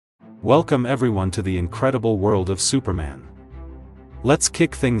Welcome everyone to the incredible world of Superman. Let's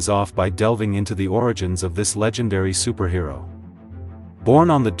kick things off by delving into the origins of this legendary superhero. Born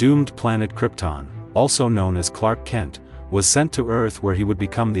on the doomed planet Krypton, also known as Clark Kent, was sent to Earth where he would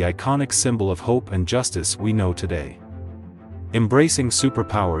become the iconic symbol of hope and justice we know today. Embracing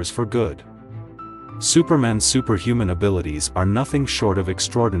superpowers for good. Superman's superhuman abilities are nothing short of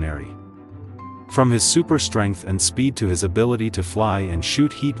extraordinary. From his super strength and speed to his ability to fly and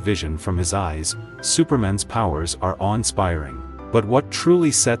shoot heat vision from his eyes, Superman's powers are awe-inspiring. But what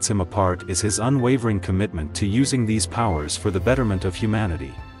truly sets him apart is his unwavering commitment to using these powers for the betterment of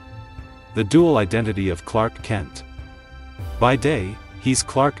humanity. The dual identity of Clark Kent. By day, he's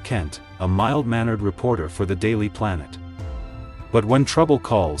Clark Kent, a mild-mannered reporter for the Daily Planet. But when trouble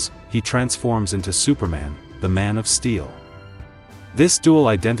calls, he transforms into Superman, the Man of Steel. This dual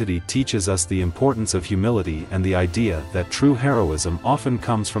identity teaches us the importance of humility and the idea that true heroism often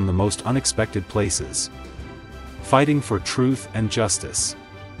comes from the most unexpected places. Fighting for truth and justice.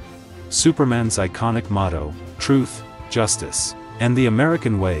 Superman's iconic motto, "Truth, Justice, and the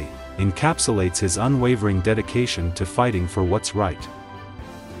American Way," encapsulates his unwavering dedication to fighting for what's right.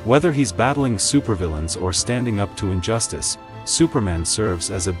 Whether he's battling supervillains or standing up to injustice, Superman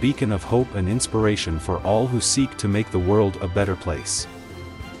serves as a beacon of hope and inspiration for all who seek to make the world a better place.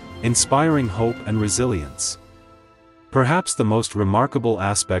 Inspiring hope and resilience. Perhaps the most remarkable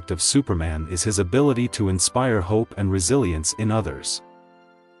aspect of Superman is his ability to inspire hope and resilience in others.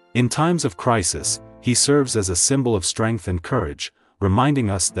 In times of crisis, he serves as a symbol of strength and courage,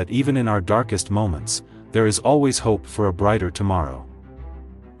 reminding us that even in our darkest moments, there is always hope for a brighter tomorrow.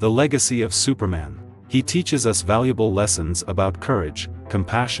 The legacy of Superman. He teaches us valuable lessons about courage,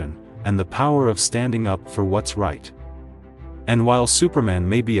 compassion, and the power of standing up for what's right. And while Superman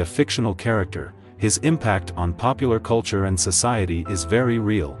may be a fictional character, his impact on popular culture and society is very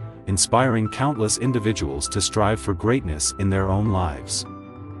real, inspiring countless individuals to strive for greatness in their own lives.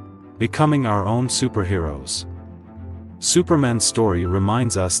 Becoming our own superheroes. Superman's story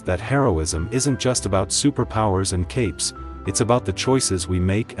reminds us that heroism isn't just about superpowers and capes, it's about the choices we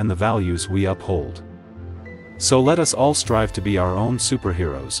make and the values we uphold. So let us all strive to be our own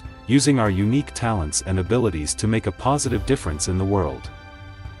superheroes, using our unique talents and abilities to make a positive difference in the world.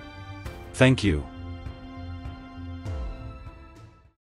 Thank you.